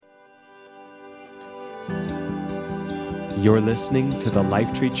You're listening to the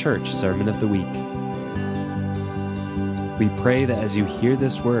Lifetree Church Sermon of the Week. We pray that as you hear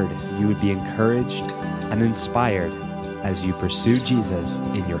this word, you would be encouraged and inspired as you pursue Jesus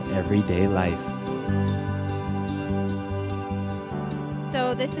in your everyday life.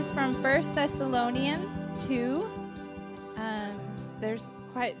 So this is from 1 Thessalonians 2.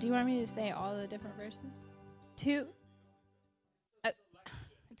 Do you want me to say all the different verses? 2.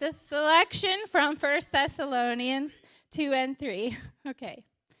 It's a selection from 1 Thessalonians 2 and 3. Okay.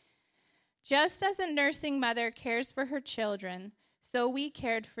 Just as a nursing mother cares for her children, so we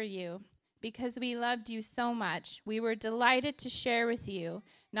cared for you. Because we loved you so much, we were delighted to share with you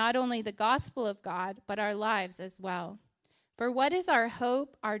not only the gospel of God, but our lives as well. For what is our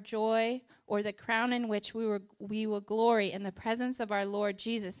hope, our joy, or the crown in which we will glory in the presence of our Lord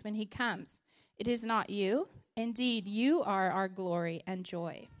Jesus when he comes? It is not you. Indeed, you are our glory and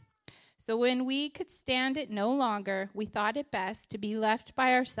joy. So when we could stand it no longer, we thought it best to be left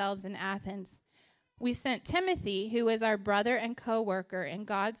by ourselves in Athens. We sent Timothy, who is our brother and co-worker in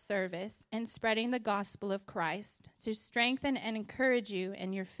God's service in spreading the gospel of Christ, to strengthen and encourage you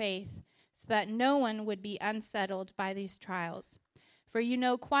in your faith, so that no one would be unsettled by these trials. For you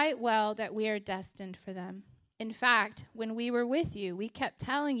know quite well that we are destined for them. In fact, when we were with you, we kept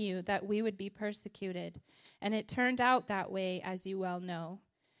telling you that we would be persecuted, and it turned out that way, as you well know.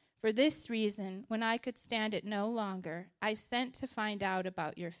 For this reason, when I could stand it no longer, I sent to find out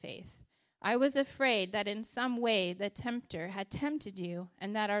about your faith. I was afraid that in some way the tempter had tempted you,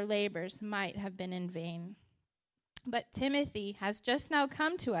 and that our labors might have been in vain. But Timothy has just now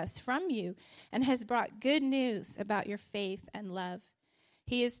come to us from you and has brought good news about your faith and love.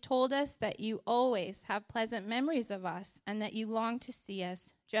 He has told us that you always have pleasant memories of us and that you long to see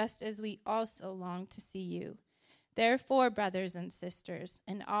us, just as we also long to see you. Therefore, brothers and sisters,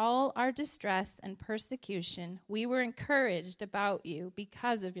 in all our distress and persecution, we were encouraged about you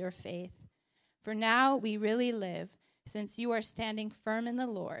because of your faith. For now we really live, since you are standing firm in the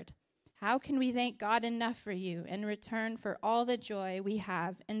Lord. How can we thank God enough for you in return for all the joy we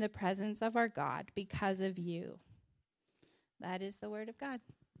have in the presence of our God because of you? That is the word of God.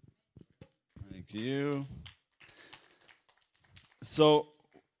 Thank you. So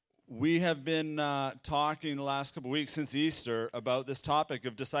we have been talking the last couple of weeks since Easter about this topic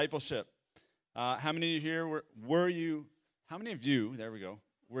of discipleship. How many of you here how many of you, there we go,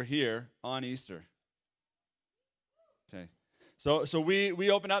 were here on Easter? Okay. So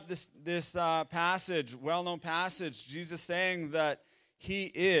we open up this passage, well-known passage, Jesus saying that he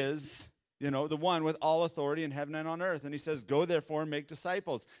is, the one with all authority in heaven and on earth. And he says, go therefore and make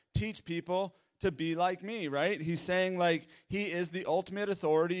disciples. Teach people to be like me, right? He's saying like he is the ultimate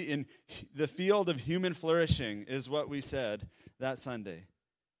authority in the field of human flourishing is what we said that Sunday.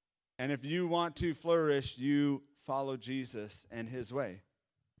 And if you want to flourish, you follow Jesus and his way.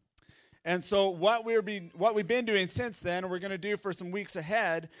 And so what we've been doing since then, and we're going to do for some weeks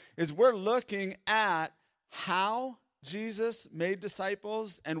ahead, is we're looking at how Jesus made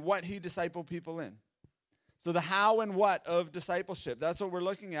disciples and what he discipled people in. So the how and what of discipleship, that's what we're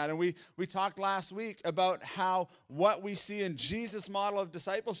looking at. And we talked last week about how what we see in Jesus' model of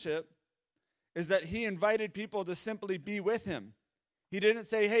discipleship is that he invited people to simply be with him. He didn't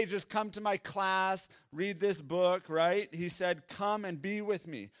say, hey, just come to my class, read this book, right? He said, come and be with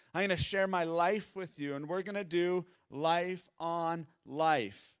me. I'm going to share my life with you, and we're going to do life on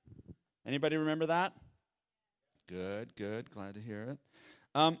life. Anybody remember that? Good. Glad to hear it.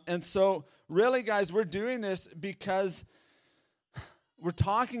 And so, really, guys, we're doing this because we're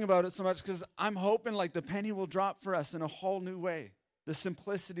talking about it so much because I'm hoping like the penny will drop for us in a whole new way. The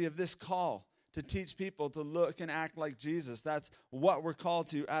simplicity of this call to teach people to look and act like Jesus. That's what we're called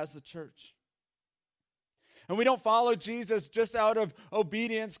to as the church. And we don't follow Jesus just out of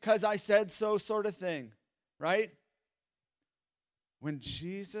obedience because I said so sort of thing, right? When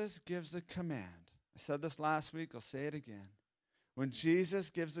Jesus gives a command, I said this last week, I'll say it again. When Jesus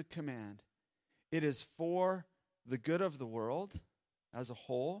gives a command, it is for the good of the world as a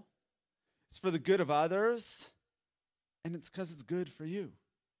whole. It's for the good of others, and it's because it's good for you.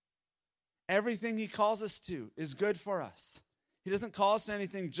 Everything he calls us to is good for us. He doesn't call us to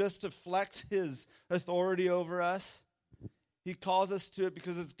anything just to flex his authority over us. He calls us to it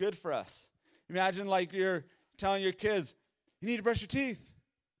because it's good for us. Imagine like you're telling your kids, you need to brush your teeth.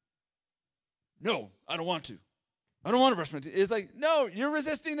 No, I don't want to. I don't want to brush my teeth. It's like, no, you're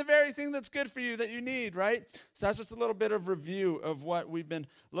resisting the very thing that's good for you that you need, right? So that's just a little bit of review of what we've been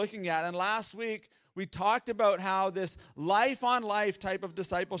looking at. And last week, we talked about how this life-on-life type of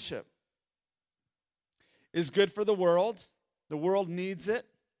discipleship is good for the world. The world needs it.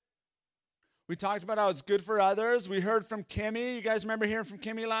 We talked about how it's good for others. We heard from Kimmy. You guys remember hearing from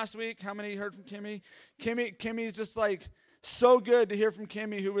Kimmy last week? How many heard from Kimmy? Kimmy's just like so good to hear from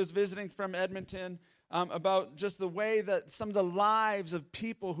Kimmy, who was visiting from Edmonton, about just the way that some of the lives of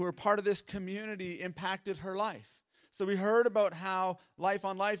people who are part of this community impacted her life. So we heard about how Life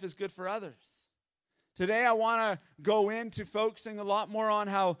on Life is good for others. Today I want to go into focusing a lot more on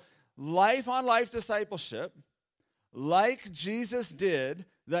how Life on Life discipleship, like Jesus did,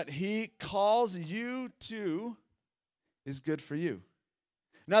 that he calls you to, is good for you.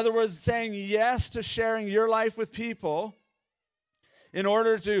 In other words, saying yes to sharing your life with people in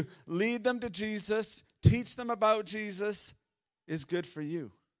order to lead them to Jesus, teach them about Jesus, is good for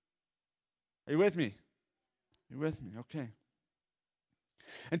you. Are you with me? Are you with me? Okay.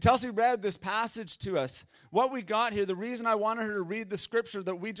 And Telsey read this passage to us. What we got here, the reason I wanted her to read the scripture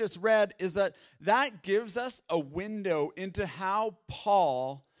that we just read is that gives us a window into how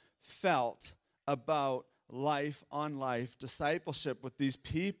Paul felt about life on life discipleship with these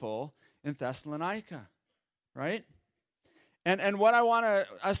people in Thessalonica, right? And what I want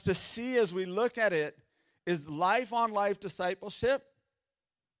us to see as we look at it is life on life discipleship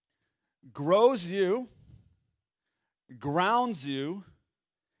grows you, grounds you,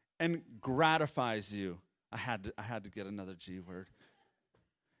 and gratifies you. I had to get another G word.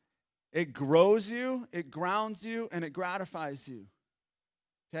 It grows you, it grounds you, and it gratifies you.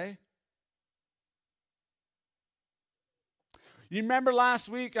 Okay? You remember last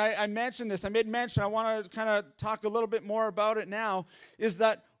week, I mentioned this. I made mention. I want to kind of talk a little bit more about it now, is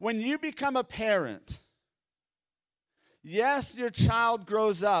that when you become a parent, yes, your child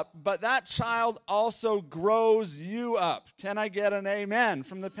grows up, but that child also grows you up. Can I get an amen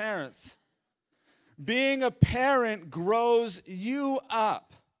from the parents? Being a parent grows you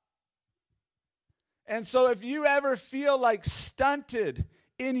up. And so if you ever feel like stunted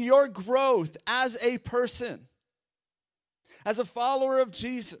in your growth as a person, as a follower of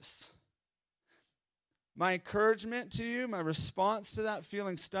Jesus, my encouragement to you, my response to that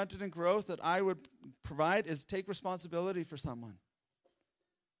feeling stunted in growth that I would provide is take responsibility for someone.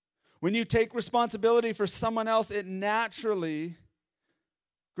 When you take responsibility for someone else, it naturally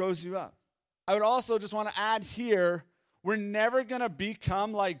grows you up. I would also just want to add here, we're never going to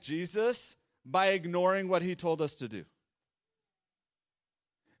become like Jesus by ignoring what he told us to do.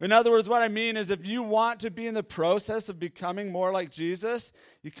 In other words, what I mean is if you want to be in the process of becoming more like Jesus,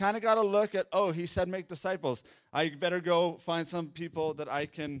 you kind of got to look at, oh, he said make disciples. I better go find some people that I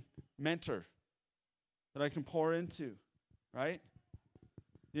can mentor, that I can pour into, right?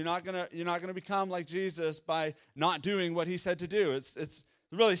 You're not gonna become like Jesus by not doing what he said to do. It's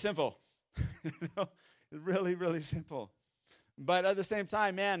really simple. It's really, really simple. But at the same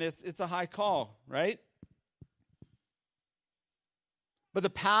time, man, it's a high call, right? But the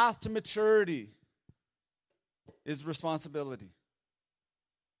path to maturity is responsibility.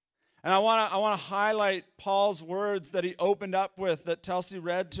 And I want to highlight Paul's words that he opened up with that Telsey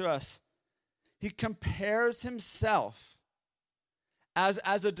read to us. He compares himself as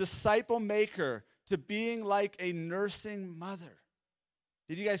a disciple maker to being like a nursing mother.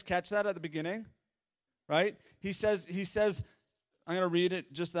 Did you guys catch that at the beginning? Right? He says, I'm going to read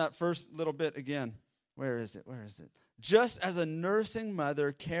it, just that first little bit again. Where is it? Just as a nursing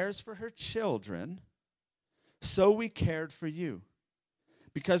mother cares for her children, so we cared for you.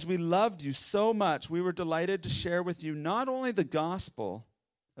 Because we loved you so much, we were delighted to share with you not only the gospel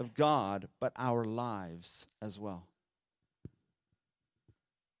of God, but our lives as well.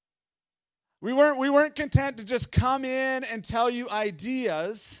 We weren't content to just come in and tell you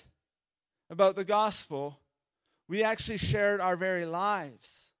ideas about the gospel. We actually shared our very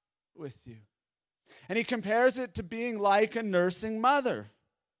lives with you. And he compares it to being like a nursing mother.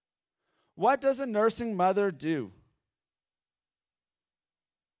 What does a nursing mother do?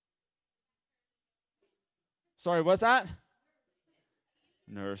 Sorry, what's that?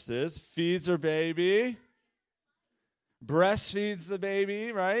 Nurses, feeds her baby, breastfeeds the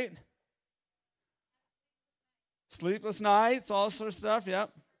baby, right? Sleepless nights, all sorts of stuff,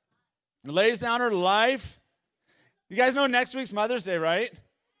 yep. Lays down her life. You guys know next week's Mother's Day, right?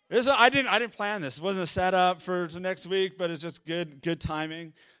 I didn't plan this. It wasn't a setup for next week, but it's just good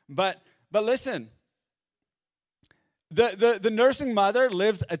timing. But listen, the nursing mother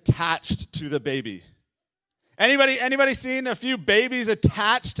lives attached to the baby. Anybody seen a few babies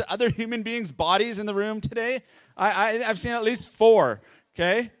attached to other human beings' bodies in the room today? I've seen at least 4.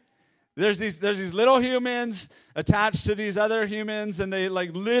 Okay, there's these little humans attached to these other humans, and they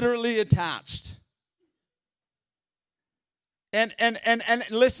like literally attached. And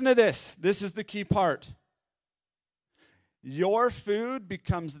listen to this. This is the key part. Your food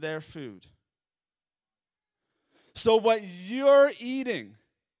becomes their food. So what you're eating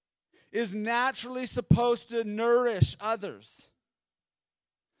is naturally supposed to nourish others.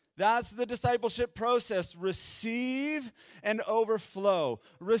 That's the discipleship process. Receive and overflow.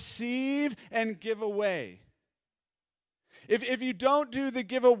 Receive and give away. If you don't do the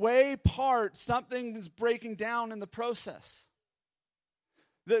giveaway part, something is breaking down in the process.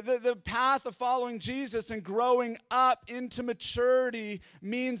 The path of following Jesus and growing up into maturity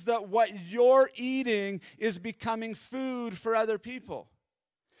means that what you're eating is becoming food for other people.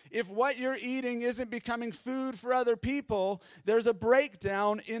 If what you're eating isn't becoming food for other people, there's a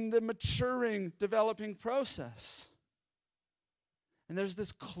breakdown in the maturing, developing process. And there's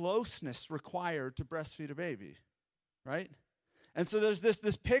this closeness required to breastfeed a baby, right? And so there's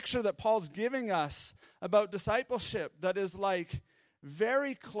this picture that Paul's giving us about discipleship that is like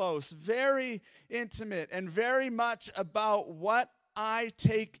very close, very intimate, and very much about what I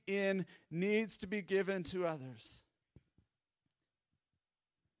take in needs to be given to others.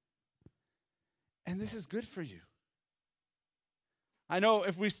 And this is good for you. I know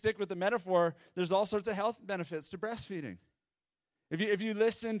if we stick with the metaphor, there's all sorts of health benefits to breastfeeding. If you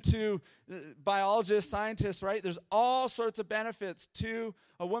listen to biologists, scientists, right, there's all sorts of benefits to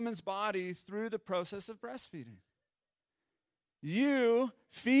a woman's body through the process of breastfeeding. You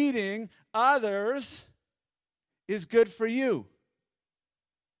feeding others is good for you.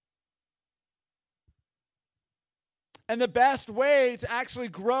 And the best way to actually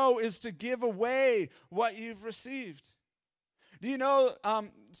grow is to give away what you've received. Do you know,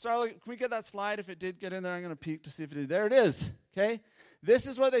 Starla, can we get that slide? If it did get in there, I'm going to peek to see if it did. There it is, okay? This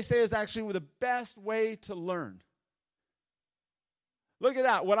is what they say is actually the best way to learn. Look at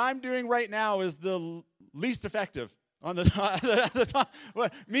that. What I'm doing right now is the least effective on the top.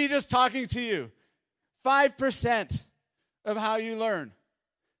 Me just talking to you. 5% of how you learn.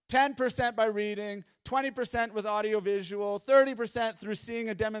 10% by reading, 20% with audio-visual, 30% through seeing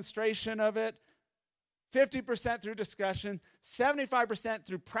a demonstration of it, 50% through discussion, 75%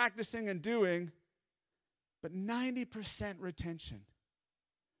 through practicing and doing, but 90% retention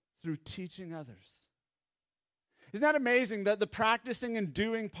through teaching others. Isn't that amazing that the practicing and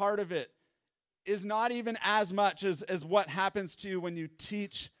doing part of it is not even as much as what happens to you when you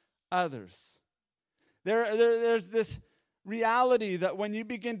teach others? There's this reality that when you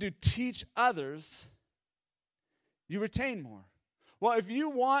begin to teach others, you retain more. Well, if you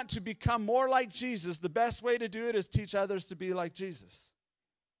want to become more like Jesus, the best way to do it is teach others to be like Jesus.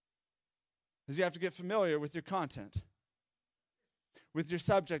 Because you have to get familiar with your content, with your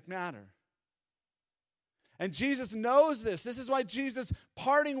subject matter. And Jesus knows this. This is why Jesus'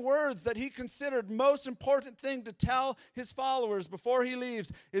 parting words that he considered most important thing to tell his followers before he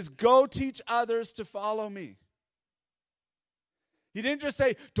leaves is go teach others to follow me. He didn't just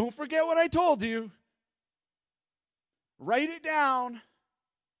say, don't forget what I told you. Write it down.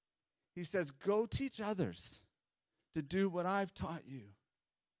 He says, go teach others to do what I've taught you.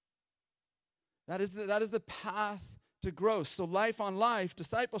 That is the path to growth. So life on life,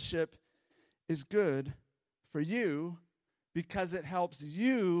 discipleship, is good for you because it helps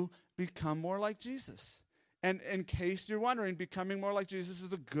you become more like Jesus. And in case you're wondering, becoming more like Jesus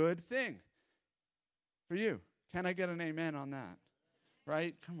is a good thing for you. Can I get an amen on that?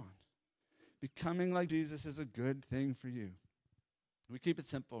 Right? Come on. Becoming like Jesus is a good thing for you. We keep it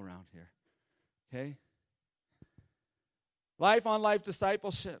simple around here. Okay? Life on life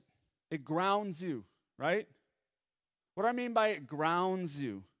discipleship. It grounds you, right? What do I mean by it grounds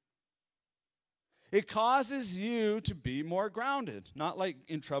you? It causes you to be more grounded. Not like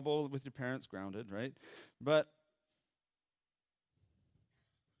in trouble with your parents grounded, right? But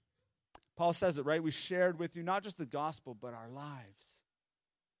Paul says it, right? We shared with you not just the gospel, but our lives.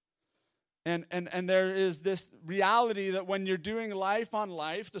 And there is this reality that when you're doing life on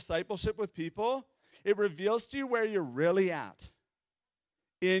life, discipleship with people, it reveals to you where you're really at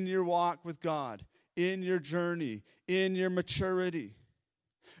in your walk with God, in your journey, in your maturity.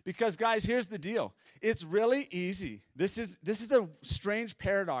 Because, guys, here's the deal. It's really easy. This is a strange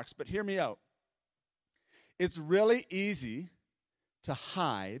paradox, but hear me out. It's really easy to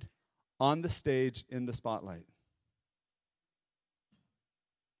hide on the stage in the spotlight.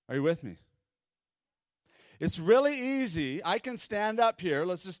 Are you with me? It's really easy. I can stand up here.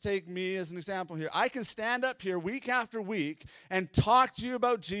 Let's just take me as an example here. I can stand up here week after week and talk to you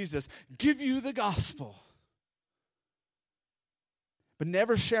about Jesus, give you the gospel, but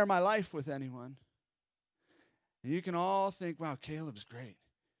never share my life with anyone. And you can all think, wow, Caleb's great.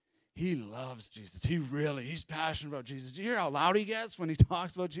 He loves Jesus. He's passionate about Jesus. Do you hear how loud he gets when he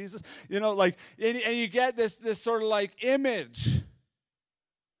talks about Jesus? You know, like, and you get this sort of like image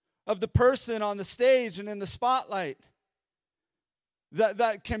of the person on the stage and in the spotlight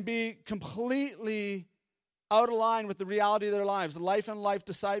that can be completely out of line with the reality of their lives. Life and life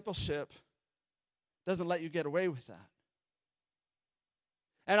discipleship doesn't let you get away with that.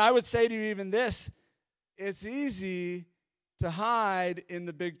 And I would say to you even this, it's easy to hide in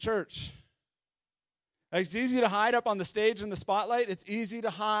the big church. It's easy to hide up on the stage in the spotlight. It's easy to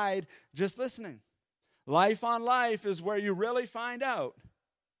hide just listening. Life on life is where you really find out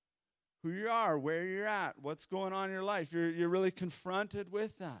who you are, where you're at, what's going on in your life. You're really confronted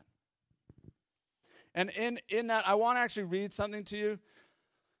with that. And in that, I want to actually read something to you.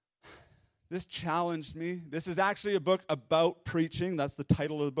 This challenged me. This is actually a book about preaching. That's the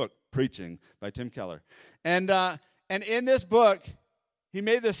title of the book, Preaching, by Tim Keller. And in this book, he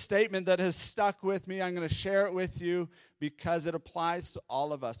made this statement that has stuck with me. I'm going to share it with you because it applies to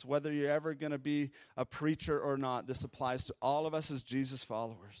all of us. Whether you're ever going to be a preacher or not, this applies to all of us as Jesus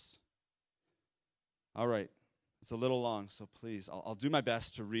followers. All right. It's a little long, so please, I'll do my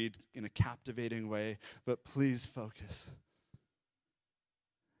best to read in a captivating way, but please focus.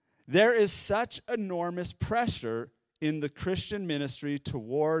 There is such enormous pressure in the Christian ministry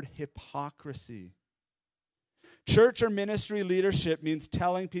toward hypocrisy. Church or ministry leadership means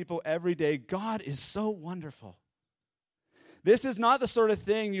telling people every day, God is so wonderful. This is not the sort of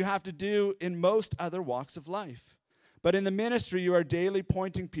thing you have to do in most other walks of life. But in the ministry, you are daily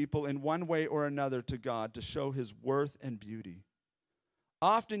pointing people in one way or another to God to show his worth and beauty.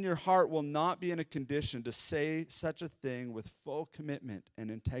 Often your heart will not be in a condition to say such a thing with full commitment and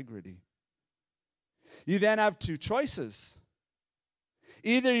integrity. You then have two choices.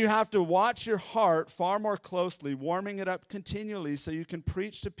 Either you have to watch your heart far more closely, warming it up continually so you can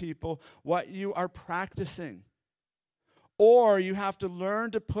preach to people what you are practicing. Or you have to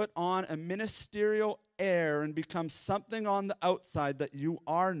learn to put on a ministerial air and become something on the outside that you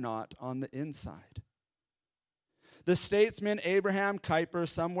are not on the inside. The statesman Abraham Kuyper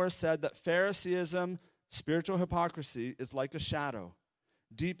somewhere said that Phariseeism, spiritual hypocrisy, is like a shadow,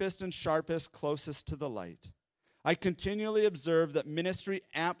 deepest and sharpest, closest to the light. I continually observe that ministry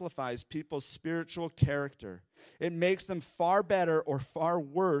amplifies people's spiritual character. It makes them far better or far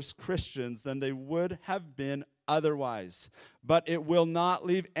worse Christians than they would have been otherwise. But it will not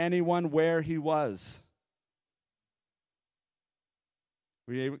leave anyone where he was.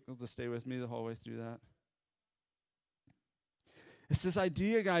 Were you able to stay with me the whole way through that? It's this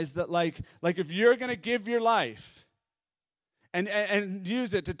idea, guys, that like if you're going to give your life and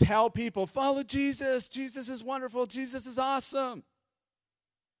use it to tell people, follow Jesus. Jesus is wonderful. Jesus is awesome.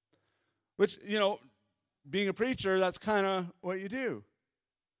 Which, being a preacher, that's kind of what you do.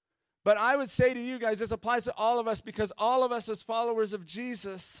 But I would say to you guys, this applies to all of us because all of us as followers of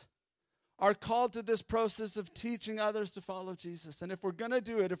Jesus are called to this process of teaching others to follow Jesus. And if we're going to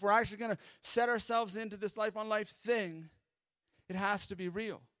do it, if we're actually going to set ourselves into this life-on-life thing, it has to be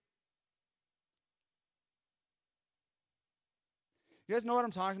real. You guys know what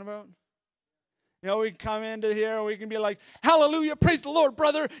I'm talking about? We can come into here and we can be like, hallelujah, praise the Lord,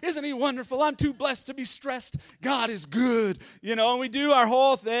 brother. Isn't he wonderful? I'm too blessed to be stressed. God is good. And we do our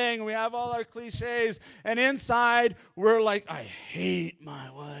whole thing. We have all our cliches. And inside, we're like, I hate my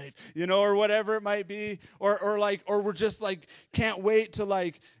wife, or whatever it might be. Or we're just like, can't wait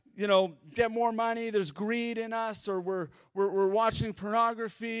to get more money. There's greed in us, or we're watching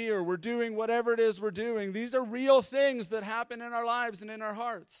pornography, or we're doing whatever it is we're doing. These are real things that happen in our lives and in our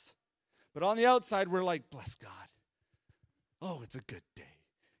hearts. But on the outside, we're like, bless God. Oh, it's a good day.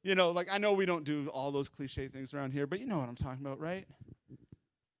 I know we don't do all those cliche things around here, but you know what I'm talking about, right?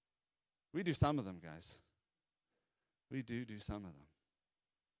 We do some of them, guys. We do some of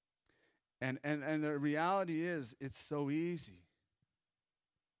them. And the reality is, it's so easy.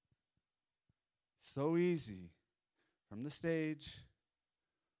 So easy from the stage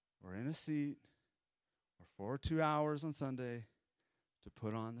or in a seat or for 2 hours on Sunday to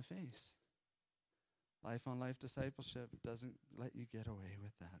put on the face. Life-on-life discipleship doesn't let you get away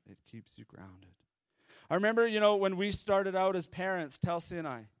with that. It keeps you grounded. I remember, when we started out as parents, Telsey and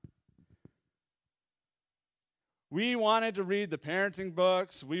I, we wanted to read the parenting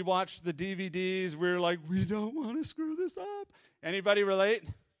books. We watched the DVDs. We were like, we don't want to screw this up. Anybody relate?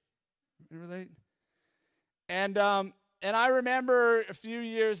 Relate? And I remember a few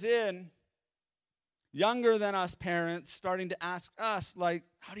years in, younger than us parents starting to ask us,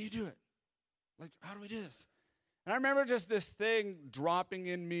 how do you do it? How do we do this? And I remember just this thing dropping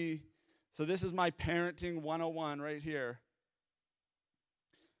in me. So this is my parenting 101 right here.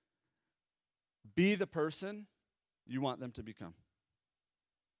 Be the person you want them to become.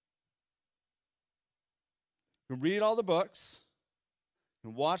 You read all the books. I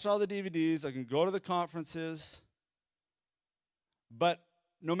can watch all the DVDs. I can go to the conferences. But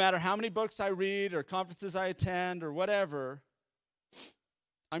no matter how many books I read or conferences I attend or whatever,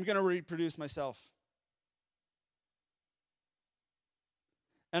 I'm going to reproduce myself.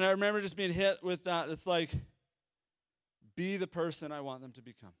 And I remember just being hit with that. It's like, be the person I want them to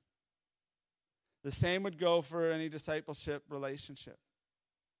become. The same would go for any discipleship relationship.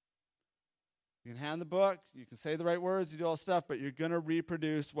 You can hand the book, you can say the right words, you do all stuff, but you're going to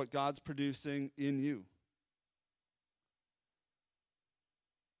reproduce what God's producing in you.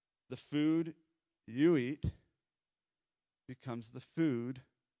 The food you eat becomes the food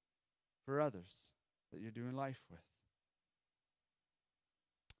for others that you're doing life with.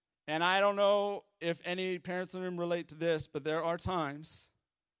 And I don't know if any parents in the room relate to this, but there are times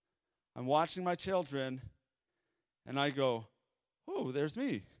I'm watching my children and I go, oh, there's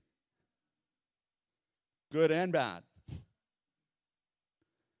me. Good and bad.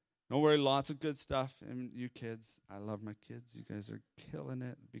 Don't worry, lots of good stuff. And you kids, I love my kids. You guys are killing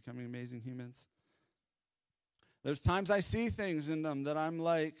it, becoming amazing humans. There's times I see things in them that I'm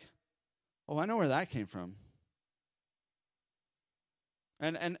like, oh, I know where that came from.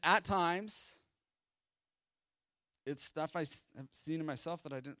 And at times, it's stuff I have seen in myself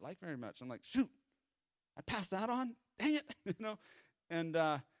that I didn't like very much. I'm like, shoot, I passed that on? Dang it, And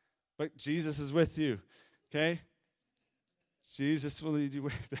but Jesus is with you, okay? Jesus will lead you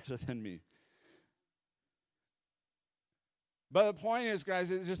way better than me. But the point is, guys,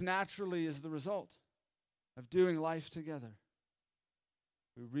 it just naturally is the result of doing life together.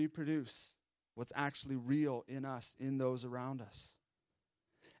 We reproduce what's actually real in us, in those around us.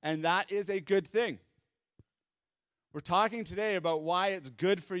 And that is a good thing. We're talking today about why it's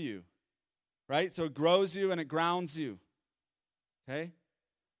good for you, right? So it grows you and it grounds you, okay?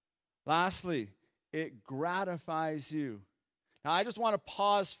 Lastly, it gratifies you. Now, I just want to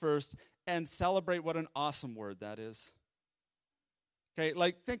pause first and celebrate what an awesome word that is. Okay,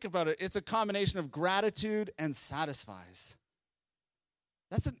 like think about it. It's a combination of gratitude and satisfies.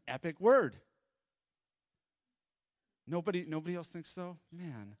 That's an epic word. Nobody else thinks so?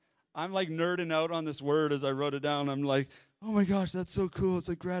 Man, I'm like nerding out on this word as I wrote it down. I'm like, oh my gosh, that's so cool. It's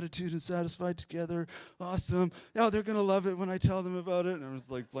like gratitude and satisfied together. Awesome. Oh, they're going to love it when I tell them about it. And I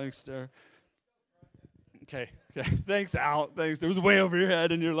was like, blank stare. Okay. Thanks, Al. Thanks. It was way over your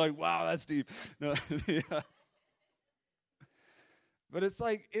head, and you're like, wow, that's deep. No, yeah. But it's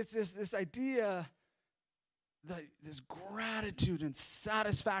like, it's this idea that this gratitude and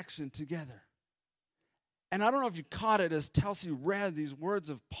satisfaction together. And I don't know if you caught it as Telsey read these words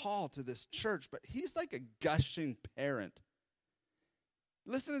of Paul to this church, but he's like a gushing parent.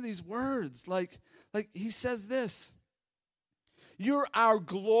 Listen to these words. Like he says this, you're our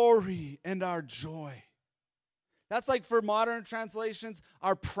glory and our joy. That's like for modern translations,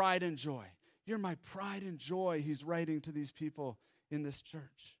 our pride and joy. You're my pride and joy, he's writing to these people in this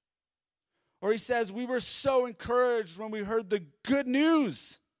church. Or he says, we were so encouraged when we heard the good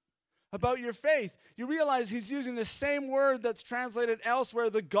news about your faith. You realize he's using the same word that's translated elsewhere,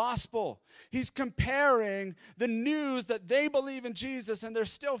 the gospel. He's comparing the news that they believe in Jesus and they're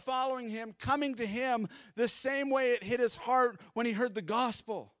still following him, coming to him the same way it hit his heart when he heard the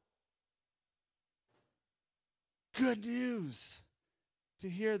gospel. Good news to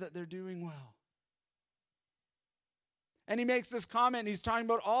hear that they're doing well. And he makes this comment, he's talking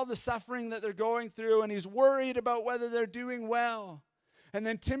about all the suffering that they're going through, and he's worried about whether they're doing well. And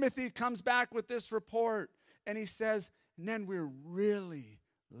then Timothy comes back with this report, and he says, and then we're really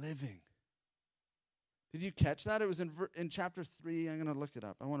living. Did you catch that? It was in chapter 3. I'm going to look it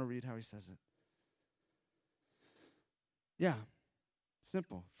up. I want to read how he says it. Yeah,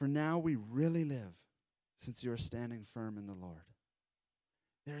 simple. For now we really live, since you are standing firm in the Lord.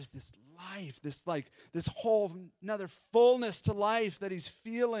 There's this life, this whole another fullness to life that he's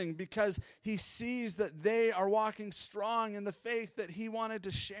feeling because he sees that they are walking strong in the faith that he wanted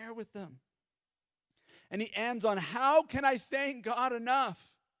to share with them. And he ends on, how can I thank God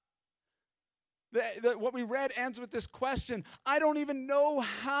enough? What we read ends with this question. I don't even know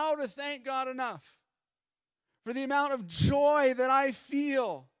how to thank God enough for the amount of joy that I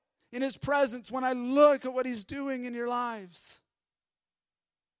feel in his presence when I look at what he's doing in your lives.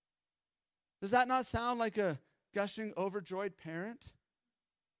 Does that not sound like a gushing, overjoyed parent?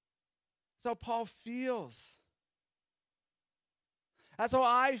 That's how Paul feels. That's how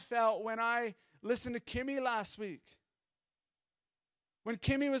I felt when I listened to Kimmy last week. When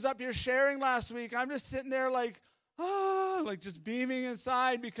Kimmy was up here sharing last week, I'm just sitting there like just beaming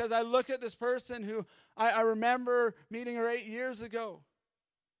inside because I look at this person who I remember meeting her 8 years ago.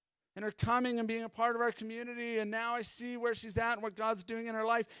 and her coming and being a part of our community, and now I see where she's at and what God's doing in her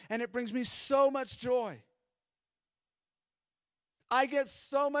life, and it brings me so much joy. I get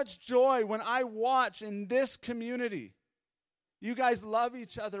so much joy when I watch in this community. You guys love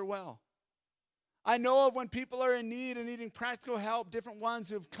each other well. I know of when people are in need and needing practical help, different ones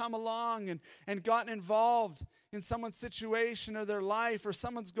who have come along and gotten involved in someone's situation or their life, or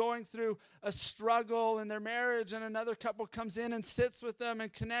someone's going through a struggle in their marriage and another couple comes in and sits with them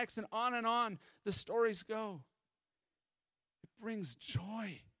and connects, and on the stories go. It brings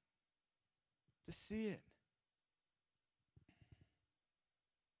joy to see it.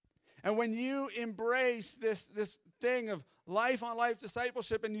 And when you embrace this thing of life-on-life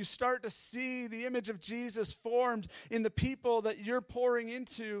discipleship, and you start to see the image of Jesus formed in the people that you're pouring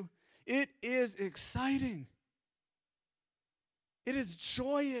into, it is exciting. It is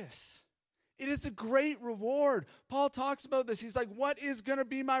joyous. It is a great reward. Paul talks about this. He's like, what is going to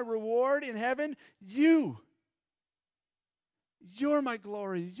be my reward in heaven? You. You're my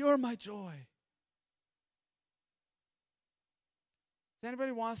glory. You're my joy. Does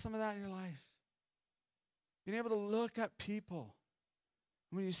anybody want some of that in your life? Being able to look at people.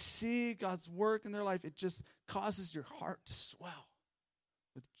 When you see God's work in their life, it just causes your heart to swell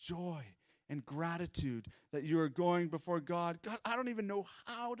with joy and gratitude that you are going before God. God, I don't even know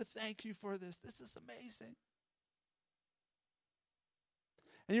how to thank you for this. This is amazing.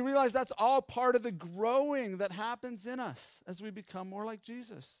 And you realize that's all part of the growing that happens in us as we become more like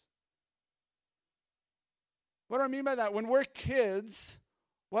Jesus. What do I mean by that? When we're kids,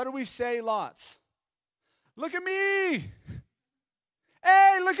 what do we say lots? Look at me.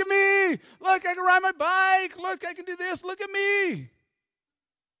 Hey, look at me. Look, I can ride my bike. Look, I can do this. Look at me.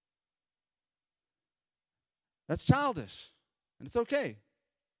 That's childish, and it's okay.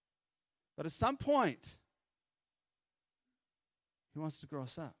 But at some point, he wants to grow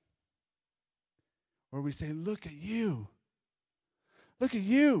us up. Or we say, look at you. Look at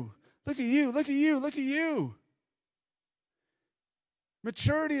you. Look at you. Look at you. Look at you.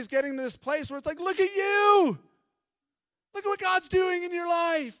 Maturity is getting to this place where it's like, look at you. Look at what God's doing in your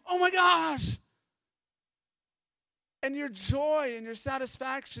life. Oh my gosh. And your joy and your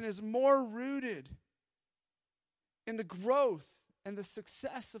satisfaction is more rooted in the growth and the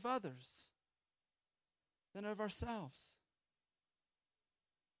success of others than of ourselves.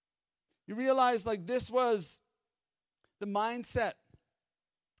 You realize, like, this was the mindset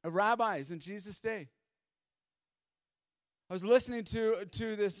of rabbis in Jesus' day. I was listening to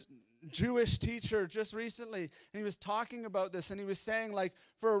this Jewish teacher just recently, and he was talking about this, and he was saying, like,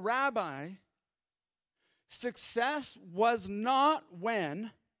 for a rabbi, success was not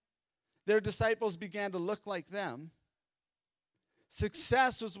when their disciples began to look like them.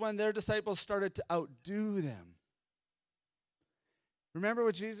 Success was when their disciples started to outdo them. Remember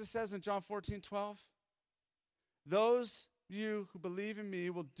what Jesus says in John 14:12? Those of you who believe in me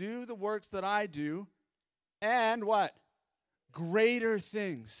will do the works that I do, and what? Greater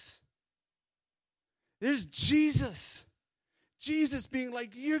things. There's Jesus. Jesus being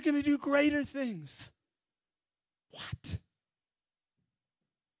like, you're going to do greater things. What?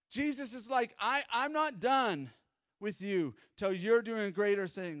 Jesus is like, I'm not done with you till you're doing greater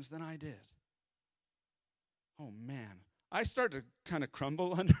things than I did. Oh, man. I start to kind of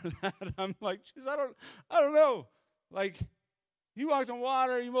crumble under that. I'm like, geez, I don't know. Like, you walked on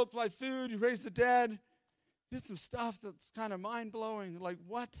water, you multiplied food, you raised the dead, you did some stuff that's kind of mind-blowing. Like,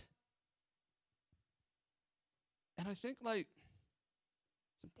 what? And I think, like,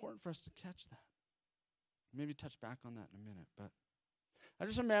 it's important for us to catch that. Maybe touch back on that in a minute. But I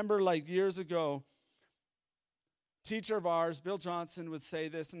just remember, like, years ago, teacher of ours, Bill Johnson, would say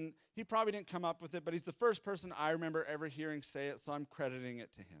this, and he probably didn't come up with it, but he's the first person I remember ever hearing say it, so I'm crediting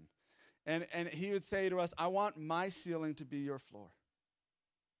it to him. And he would say to us, I want my ceiling to be your floor.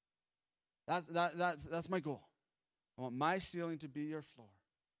 That's my goal. I want my ceiling to be your floor.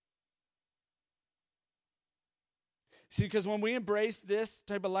 See, because when we embrace this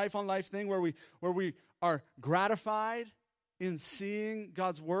type of life-on-life thing where we are gratified in seeing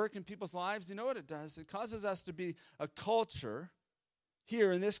God's work in people's lives, you know what it does? It causes us to be a culture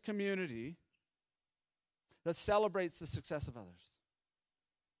here in this community that celebrates the success of others.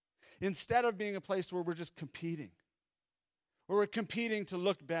 Instead of being a place where we're just competing, where we're competing to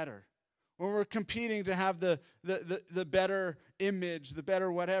look better, where we're competing to have the better image, the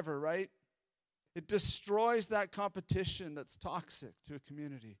better whatever, right? It destroys that competition that's toxic to a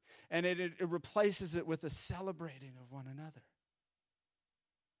community. And it replaces it with a celebrating of one another.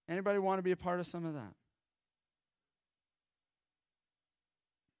 Anybody want to be a part of some of that?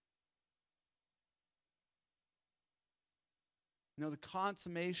 You know, the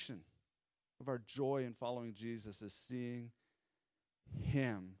consummation of our joy in following Jesus is seeing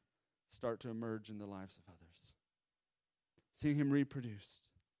him start to emerge in the lives of others, seeing him reproduced.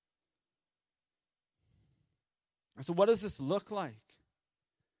 And so what does this look like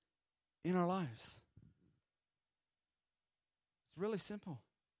in our lives? It's really simple.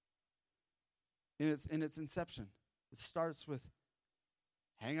 In its inception, it starts with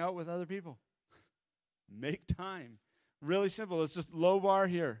hang out with other people. Make time. Really simple. It's just low bar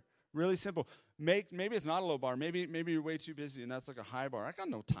here. Really simple. Maybe it's not a low bar. Maybe you're way too busy and that's like a high bar. I got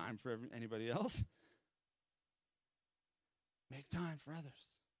no time for anybody else. Make time for others.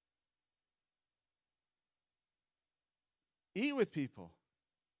 Eat with people.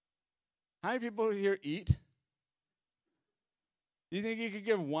 How many people here eat? Do you think you could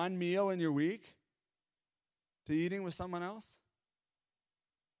give one meal in your week to eating with someone else?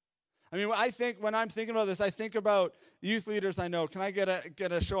 I mean, I think when I'm thinking about this, I think about youth leaders I know. Can I get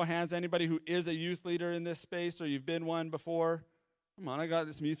a show of hands? Anybody who is a youth leader in this space or you've been one before? Come on, I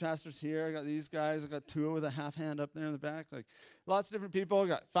got some youth pastors here. I got these guys. I got Tua with a half hand up there in the back. Like lots of different people. I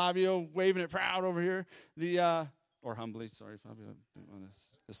got Fabio waving it proud over here. Or humbly, sorry, Fabio. I didn't want to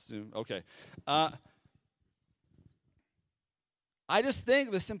assume. Okay. I just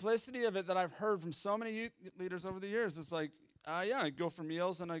think the simplicity of it that I've heard from so many youth leaders over the years is like, I go for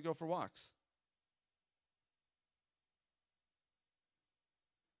meals and I go for walks.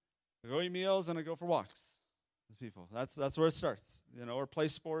 I go eat meals and I go for walks with people. That's where it starts, or play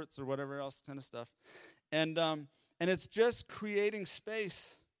sports or whatever else kind of stuff. And it's just creating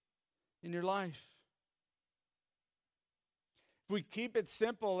space in your life. If we keep it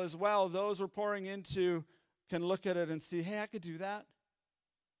simple as well, those we're pouring into can look at it and see, hey, I could do that.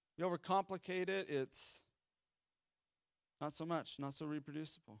 You overcomplicate it, it's not so much, not so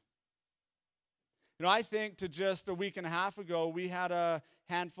reproducible. I think to just a week and a half ago, we had a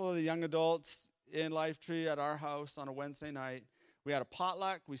handful of the young adults in Lifetree at our house on a Wednesday night. We had a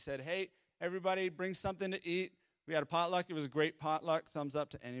potluck. We said, hey, everybody bring something to eat. We had a potluck. It was a great potluck. Thumbs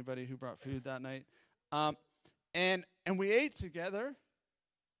up to anybody who brought food that night. And we ate together.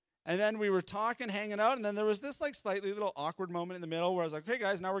 And then we were talking, hanging out, and then there was this like slightly little awkward moment in the middle where I was like, hey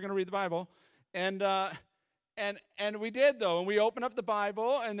guys, now we're going to read the Bible. And we did, though, and we opened up the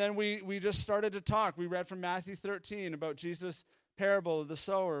Bible, and then we just started to talk. We read from Matthew 13 about Jesus' parable of the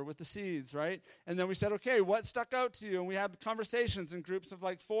sower with the seeds, right? And then we said, okay, what stuck out to you? And we had conversations in groups of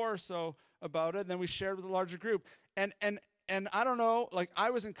like 4 or so about it, and then we shared with a larger group. And I don't know, like I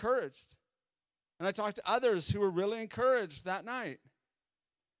was encouraged. And I talked to others who were really encouraged that night.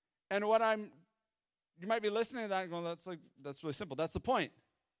 And you might be listening to that and going, that's really simple. That's the point.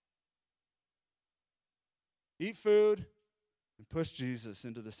 Eat food and push Jesus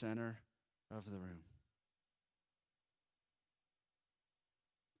into the center of the room.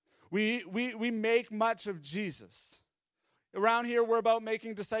 We make much of Jesus. Around here, we're about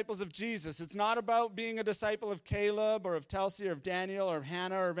making disciples of Jesus. It's not about being a disciple of Caleb or of Telsey or of Daniel or of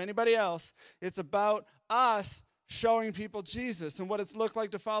Hannah or of anybody else. It's about us showing people Jesus and what it's looked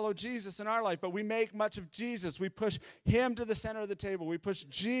like to follow Jesus in our life. But we make much of Jesus. We push him to the center of the table. We push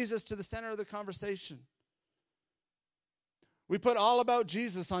Jesus to the center of the conversation. We put all about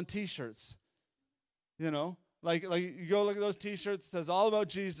Jesus on T-shirts. Like you go look at those T-shirts, it says all about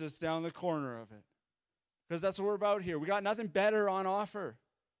Jesus down the corner of it. Because that's what we're about here. We got nothing better on offer.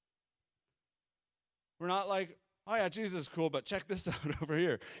 We're not like, oh yeah, Jesus is cool, but check this out over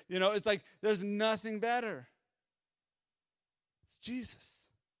here. It's like there's nothing better. It's Jesus.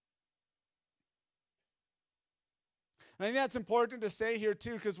 And I think that's important to say here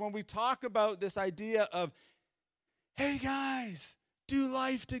too, because when we talk about this idea of, hey guys, do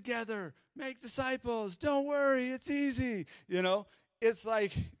life together, make disciples, don't worry, it's easy. It's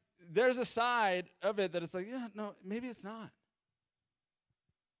like there's a side of it that it's like, yeah, no, maybe it's not.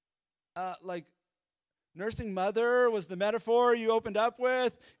 Like nursing mother was the metaphor you opened up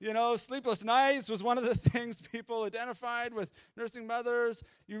with. Sleepless nights was one of the things people identified with nursing mothers.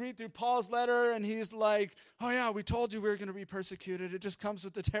 You read through Paul's letter, and he's like, oh, yeah, we told you we were going to be persecuted. It just comes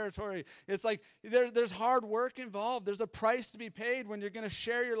with the territory. It's like there's hard work involved. There's a price to be paid when you're going to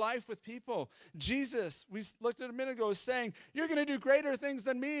share your life with people. Jesus, we looked at a minute ago, is saying, you're going to do greater things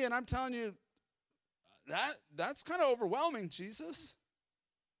than me, and I'm telling you, that's kind of overwhelming, Jesus.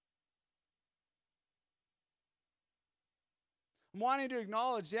 I'm wanting to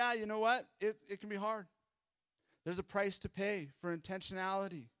acknowledge, yeah, you know what? It can be hard. There's a price to pay for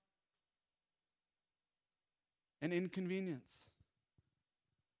intentionality and inconvenience.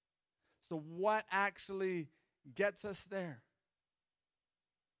 So what actually gets us there?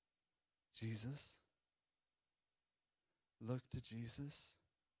 Jesus. look to Jesus.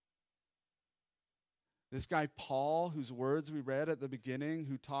 This guy Paul, whose words we read at the beginning,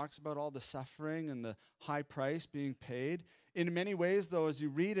 who talks about all the suffering and the high price being paid. In many ways, though, as you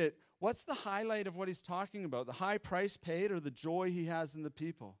read it, what's the highlight of what he's talking about? The high price paid or the joy he has in the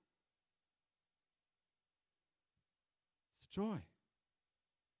people? It's joy.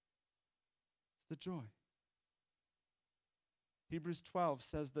 It's the joy. Hebrews 12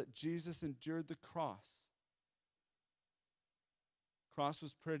 says that Jesus endured the cross. Cross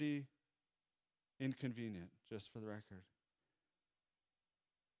was pretty inconvenient, just for the record.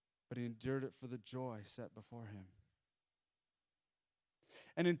 But he endured it for the joy set before him.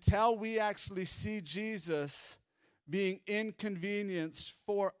 And until we actually see Jesus being inconvenienced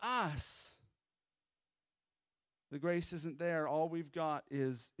for us, the grace isn't there. All we've got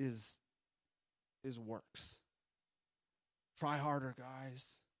is works. Try harder,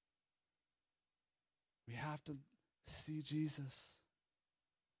 guys. We have to see Jesus.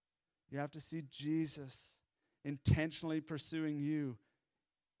 You have to see Jesus intentionally pursuing you,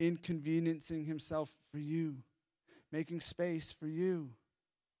 inconveniencing himself for you, making space for you.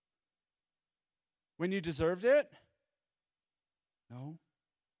 When you deserved it? No.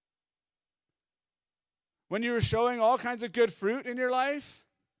 When you were showing all kinds of good fruit in your life?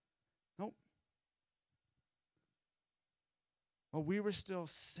 Nope. While we were still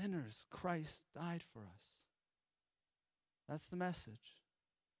sinners, Christ died for us. That's the message.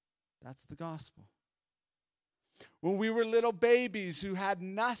 That's the gospel. When we were little babies who had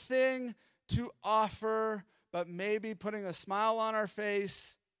nothing to offer but maybe putting a smile on our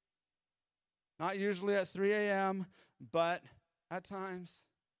face, not usually at 3 a.m., but at times,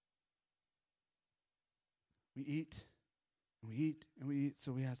 we eat, and we eat, and we eat,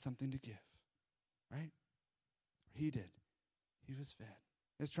 so we had something to give, right? He did. He was fed.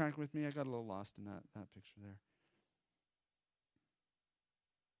 Is track with me? I got a little lost in that picture there.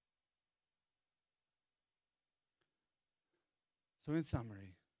 So in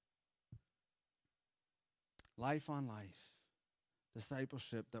summary, life on life,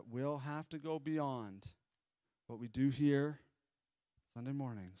 discipleship that will have to go beyond what we do here Sunday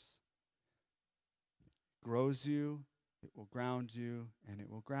mornings, grows you, it will ground you, and it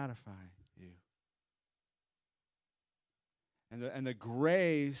will gratify you. And the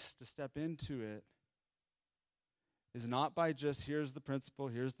grace to step into it is not by just, here's the principle,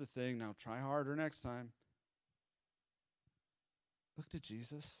 here's the thing, now try harder next time. Look to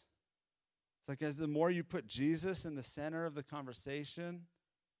Jesus. It's like as the more you put Jesus in the center of the conversation,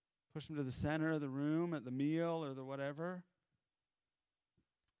 push him to the center of the room at the meal or the whatever,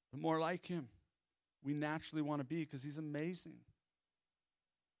 the more like him we naturally want to be because he's amazing.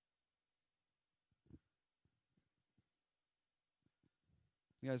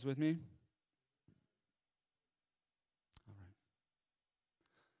 You guys with me? All right.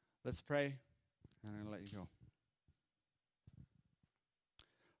 Let's pray, and I'm going to let you go.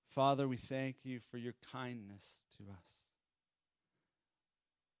 Father, we thank you for your kindness to us.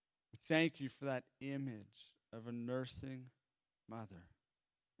 We thank you for that image of a nursing mother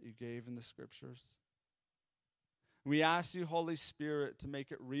that you gave in the scriptures. We ask you, Holy Spirit, to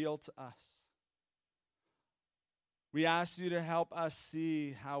make it real to us. We ask you to help us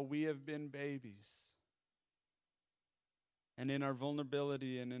see how we have been babies. And in our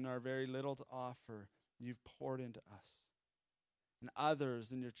vulnerability and in our very little to offer, you've poured into us. And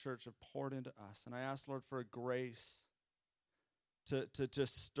others in your church have poured into us. And I ask, Lord, for a grace to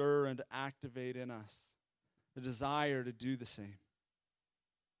stir and to activate in us the desire to do the same.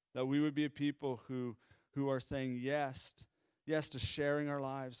 That we would be a people who are saying yes to sharing our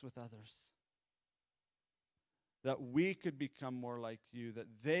lives with others. That we could become more like you, that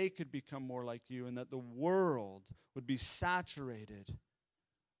they could become more like you, and that the world would be saturated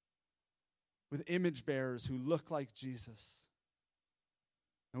with image bearers who look like Jesus.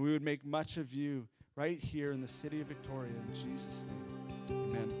 And we would make much of you right here in the city of Victoria. In Jesus'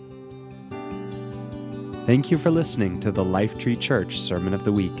 name, amen. Thank you for listening to the Lifetree Church Sermon of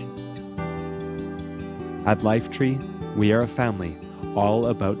the Week. At Lifetree, we are a family all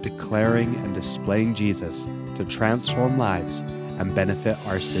about declaring and displaying Jesus to transform lives and benefit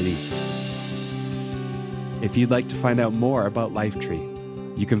our city. If you'd like to find out more about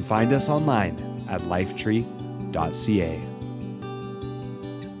Lifetree, you can find us online at lifetree.ca.